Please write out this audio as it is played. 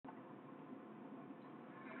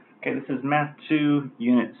Okay, this is Math 2,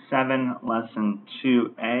 Unit 7, Lesson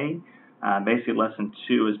 2A. Basically, Lesson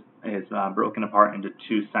 2 is broken apart into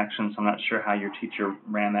two sections. I'm not sure how your teacher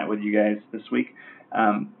ran that with you guys this week.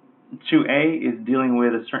 2A is dealing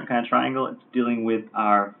with a certain kind of triangle. It's dealing with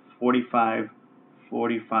our 45,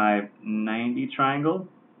 45, 90 triangle.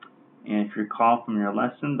 And if you recall from your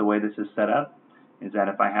lesson, the way this is set up is that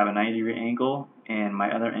if I have a 90-degree angle and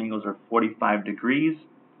my other angles are 45 degrees,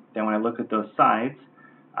 then when I look at those sides,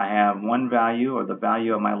 I have one value, or the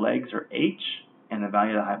value of my legs are h, and the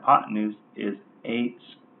value of the hypotenuse is x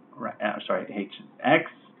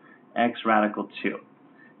radical 2.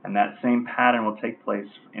 And that same pattern will take place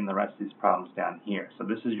in the rest of these problems down here. So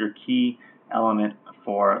this is your key element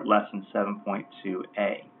for lesson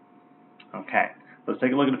 7.2a. Okay, so let's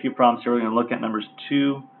take a look at a few problems here. We're going to look at numbers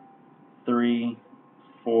 2, 3,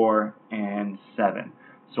 4, and 7.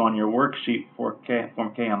 So on your worksheet, Form K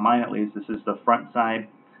on mine at least, this is the front side.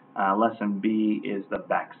 Lesson B is the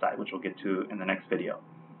back side, which we'll get to in the next video.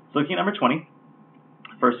 So looking at number 20,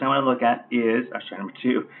 first thing I want to look at is, number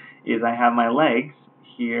 2, is I have my legs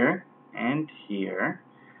here and here,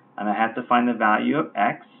 and I have to find the value of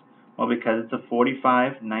x. Well, because it's a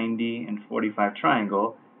 45, 90, and 45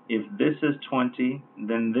 triangle, if this is 20,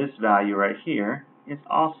 then this value right here is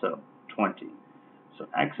also 20. So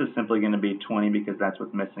x is simply going to be 20 because that's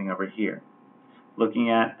what's missing over here. Looking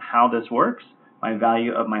at how this works, my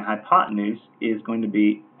value of my hypotenuse is going to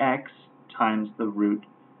be x times the root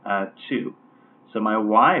 2. So my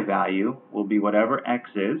y value will be whatever x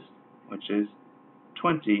is, which is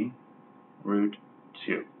 20 root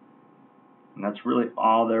 2. And that's really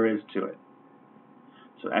all there is to it.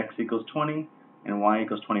 So x equals 20 and y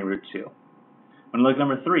equals 20 root 2. I'm going to look at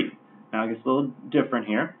number 3. Now it gets a little different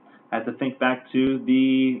here. I have to think back to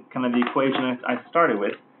the equation I started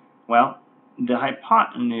with. Well, the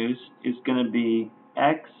hypotenuse is going to be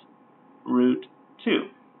x root 2.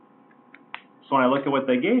 So when I look at what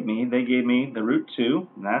they gave me the root 2,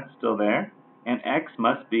 and that's still there, and x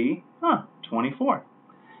must be 24.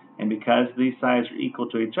 And because these sides are equal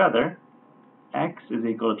to each other, x is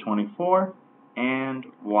equal to 24, and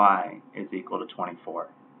y is equal to 24.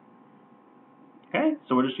 Okay,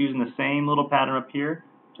 so we're just using the same little pattern up here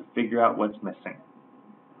to figure out what's missing.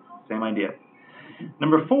 Same idea.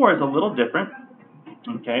 Number 4 is a little different,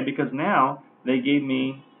 okay, because now they gave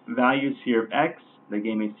me values here of x. They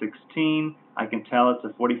gave me 16. I can tell it's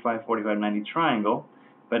a 45, 45, 90 triangle,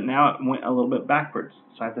 but now it went a little bit backwards.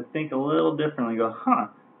 So I have to think a little differently, go,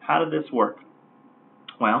 how did this work?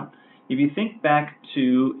 Well, if you think back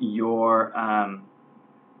to your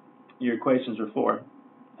equations before,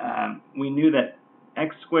 we knew that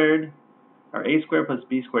x squared, or a squared plus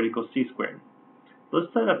b squared equals c squared.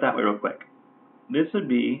 Let's set it up that way real quick. This would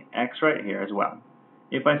be x right here as well.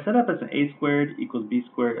 If I set up as an a squared equals b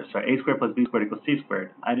squared, a squared plus b squared equals c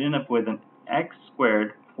squared, I'd end up with an x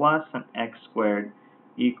squared plus an x squared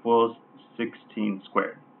equals 16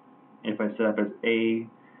 squared. If I set up as a,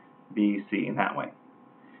 b, c in that way.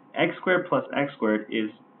 X squared plus x squared is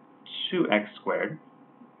 2x squared,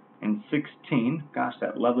 and 16, gosh,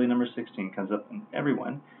 that lovely number 16 comes up in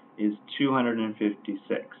everyone, is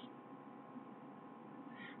 256.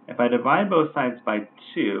 If I divide both sides by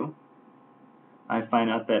 2, I find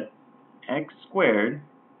out that x squared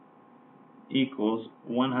equals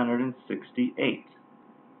 168.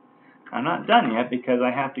 I'm not done yet because I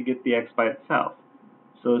have to get the x by itself.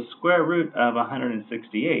 So the square root of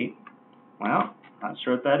 168, well, not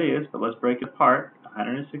sure what that is, but let's break it apart.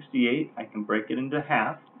 168, I can break it into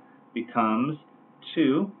half, becomes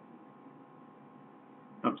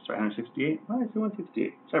 168. Why did I say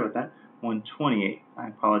 168? Sorry about that. 128. I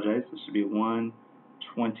apologize. This should be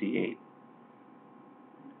 128.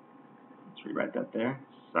 Let's rewrite that there.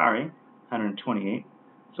 Sorry. 128.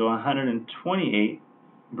 So 128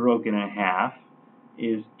 broken in half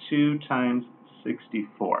is 2 times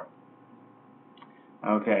 64.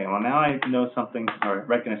 Okay, well now I know something, or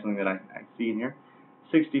recognize something that I see in here.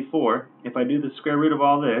 64, if I do the square root of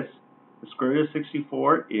all this, the square root of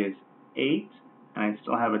 64 is 8, and I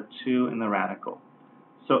still have a 2 in the radical.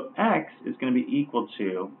 So x is going to be equal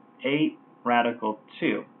to 8 radical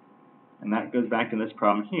 2. And that goes back to this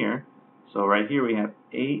problem here. So right here we have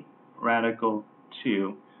 8 radical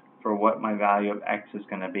 2 for what my value of x is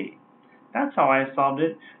going to be. That's how I solved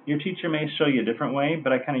it. Your teacher may show you a different way,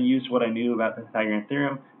 but I kind of used what I knew about the Pythagorean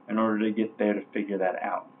theorem in order to get there to figure that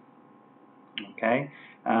out. Okay?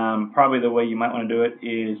 Probably the way you might want to do it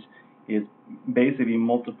is basically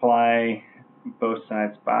multiply both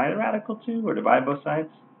sides by the radical 2, or divide both sides.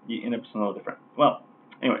 You end up something a little different. Well,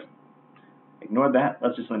 anyways, ignore that.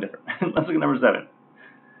 Let's do something different. Let's look at number 7.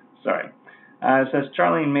 Sorry. It says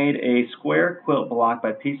Charlene made a square quilt block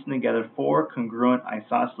by piecing together 4 congruent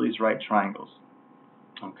isosceles right triangles.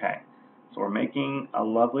 Okay, so we're making a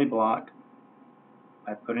lovely block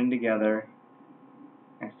by putting together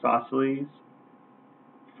isosceles,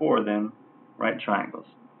 4 of them, right triangles.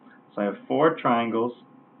 So I have 4 triangles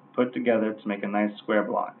put together to make a nice square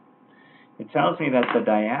block. It tells me that the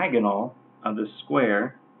diagonal of the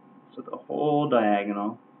square, so the whole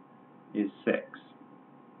diagonal, is 6.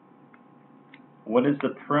 What is the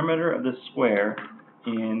perimeter of the square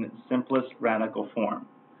in simplest radical form?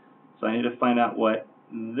 So I need to find out what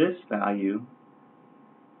this value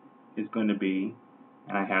is going to be,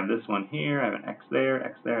 and I have this one here, I have an x there,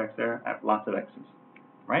 x there, x there, I have lots of x's,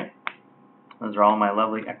 right? Those are all my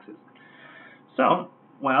lovely x's. So,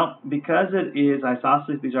 well, because it is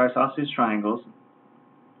isosceles, these are isosceles triangles,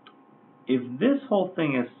 if this whole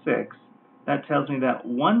thing is 6, that tells me that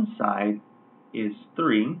one side is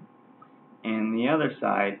 3, and the other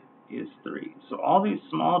side is 3. So all these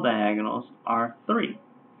small diagonals are 3.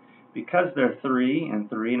 Because they're 3 and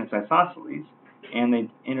it's isosceles, and they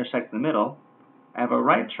intersect in the middle, I have a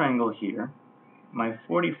right triangle here, my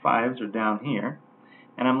 45s are down here,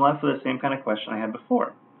 and I'm left with the same kind of question I had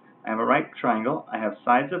before. I have a right triangle, I have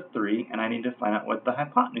sides of 3, and I need to find out what the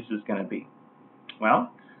hypotenuse is going to be.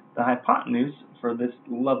 Well, the hypotenuse for this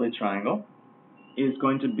lovely triangle is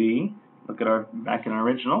going to be, look at our back in our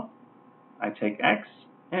original, I take x,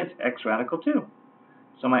 and it's x radical 2.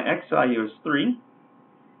 So my x value is 3,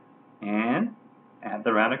 and add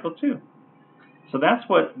the radical 2. So that's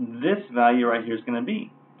what this value right here is going to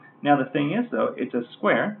be. Now the thing is, though, it's a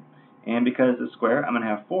square, and because it's a square, I'm going to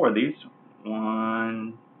have 4 of these.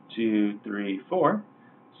 1, 2, 3, 4.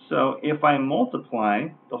 So if I multiply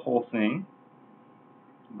the whole thing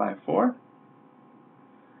by 4,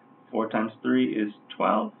 4 times 3 is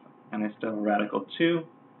 12, and I still have a radical 2,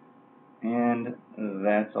 and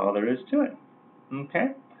that's all there is to it. Okay?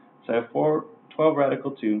 So I have 12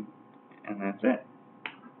 radical 2, and that's it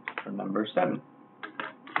for number 7.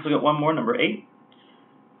 Let's look at one more, number 8.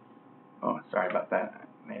 Oh, sorry about that.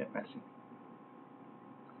 I made it messy.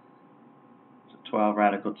 So 12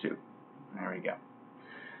 radical 2. There we go.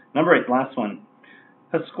 Number 8, last one.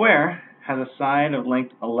 A square has a side of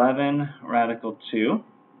length 11 radical 2.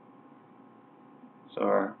 So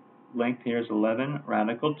our length here is 11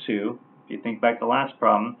 radical 2. If you think back to the last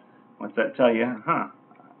problem, what's that tell you?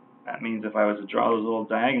 That means if I was to draw those little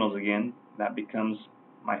diagonals again, that becomes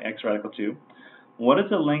my x radical 2. What is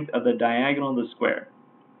the length of the diagonal of the square?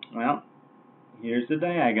 Well, here's the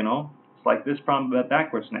diagonal. It's like this problem, but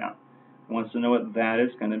backwards now. It wants to know what that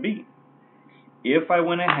is going to be. If I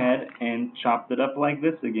went ahead and chopped it up like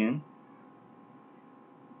this again,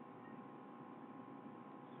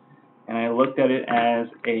 and I looked at it as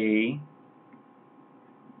a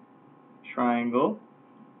triangle,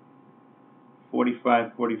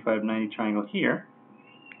 45, 45, 90 triangle here,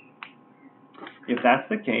 if that's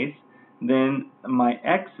the case, then my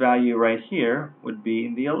x value right here would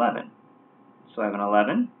be the 11. So I have an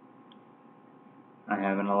 11, I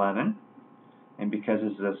have an 11, and because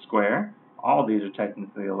this is a square, all these are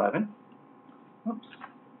technically 11, oops,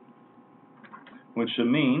 which should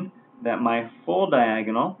mean that my full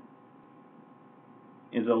diagonal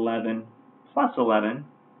is 11 plus 11,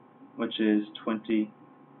 which is 22.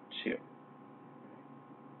 Does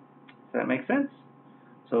that make sense?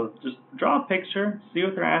 So just draw a picture, see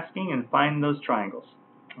what they're asking, and find those triangles.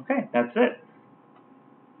 Okay, that's it.